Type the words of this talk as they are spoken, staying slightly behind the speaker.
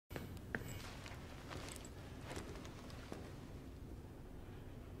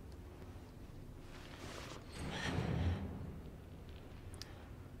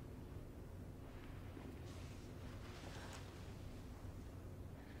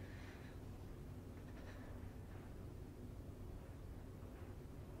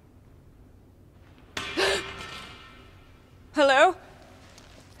Hello?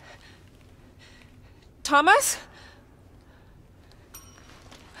 Thomas?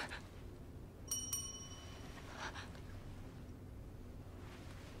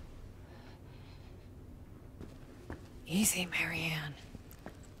 Easy, Marianne.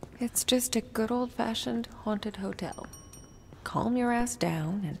 It's just a good old-fashioned haunted hotel. Calm your ass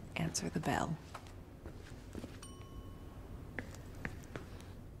down and answer the bell.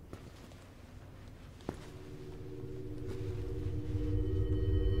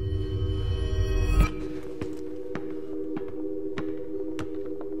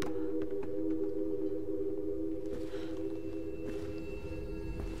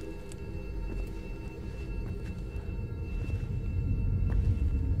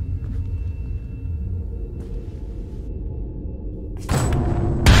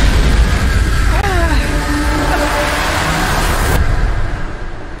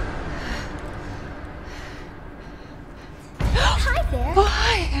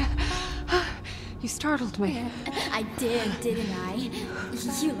 Startled me. I did, didn't I?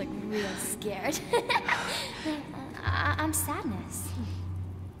 You look real scared. I'm Sadness.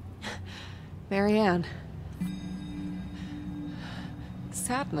 Marianne.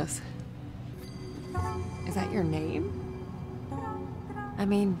 Sadness. Is that your name? I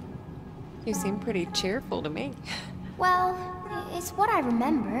mean, you seem pretty cheerful to me. Well, it's what I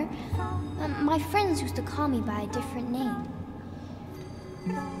remember. My friends used to call me by a different name.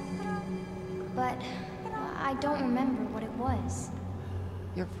 But I don't remember what it was.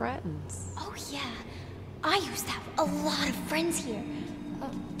 Your friends? Oh yeah, I used to have a lot of friends here.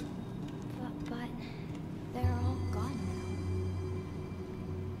 But they're all gone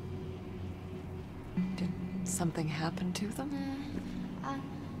now. Did something happen to them?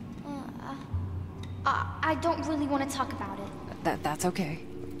 I don't really want to talk about it. That's okay.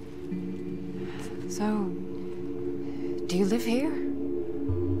 So, do you live here?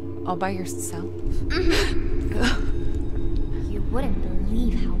 All by yourself? You wouldn't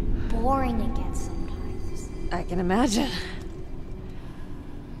believe how boring it gets sometimes. I can imagine.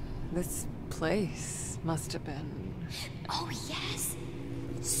 This place must have been... Oh yes,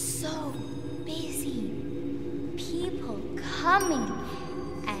 so busy. People coming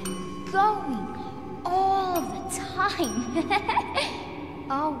and going all the time.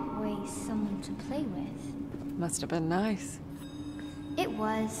 Always someone to play with. Must have been nice. It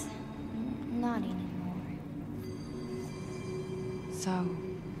was. Not anymore. So...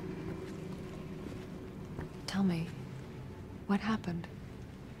 tell me, what happened?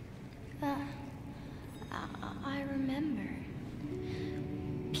 I remember.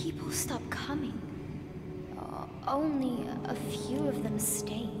 People stopped coming. Only a few of them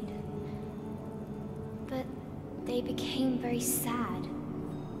stayed. But they became very sad.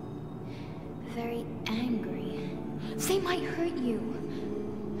 Very angry. They might hurt you.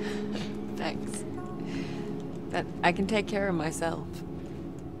 Thanks. But I can take care of myself.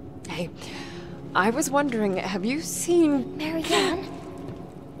 Hey, I was wondering, have you seen... Marianne?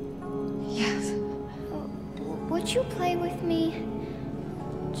 Yes. Would you play with me?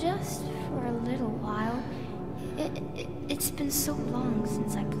 Just for a little while. It's been so long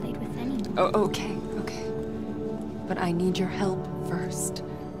since I played with anyone. Oh, okay. But I need your help first.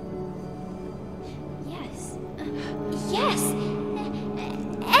 Yes. Yes!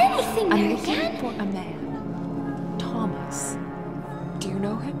 Anything, Marianne! I'm looking for a man. Thomas. Do you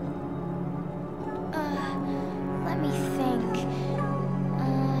know him? Let me think.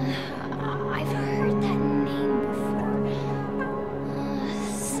 I've heard that name before.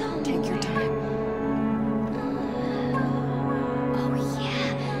 Somewhere. Take your time. Oh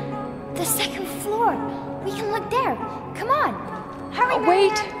yeah. The second floor. We can look there. Come on. Hurry,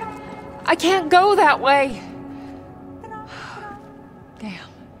 Wait! Marianne. I can't go that way! Damn.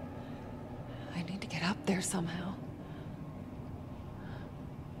 I need to get up there somehow.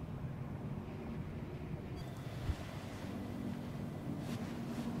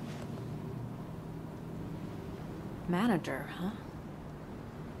 Manager, huh?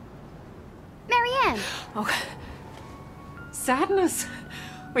 Marianne! Oh, Sadness.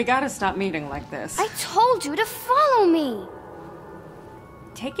 We gotta stop meeting like this. I told you to follow me!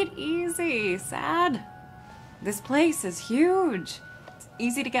 Take it easy, Sad. This place is huge. It's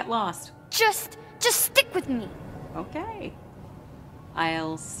easy to get lost. Just stick with me. Okay.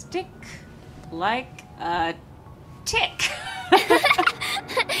 I'll stick like a tick.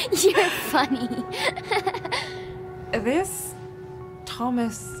 You're funny. This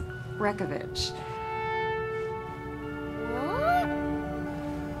Thomas Rekovich. What?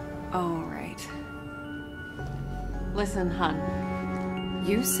 Oh, right. Listen, hun.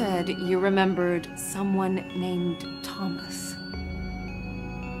 You said you remembered someone named Thomas.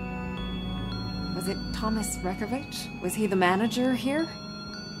 Was it Thomas Rekovich? Was he the manager here?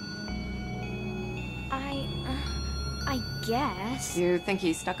 I guess. You think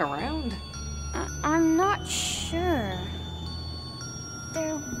he stuck around? I'm not sure.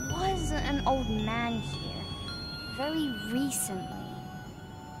 There was an old man here. Very recently.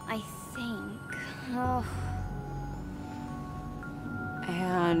 I think. Oh.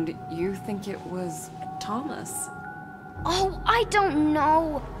 And you think it was Thomas? Oh, I don't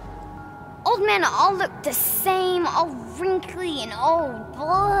know. Old men all look the same, all wrinkly and old.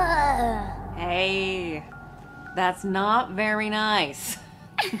 Blah. Hey, that's not very nice.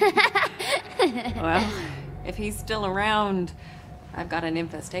 Well, if he's still around, I've got an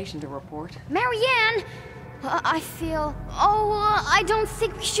infestation to report. Marianne! I feel... Oh, I don't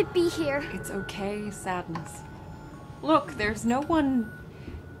think we should be here. It's okay, Sadness. Look, there's no one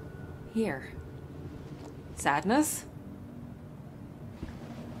here. Sadness?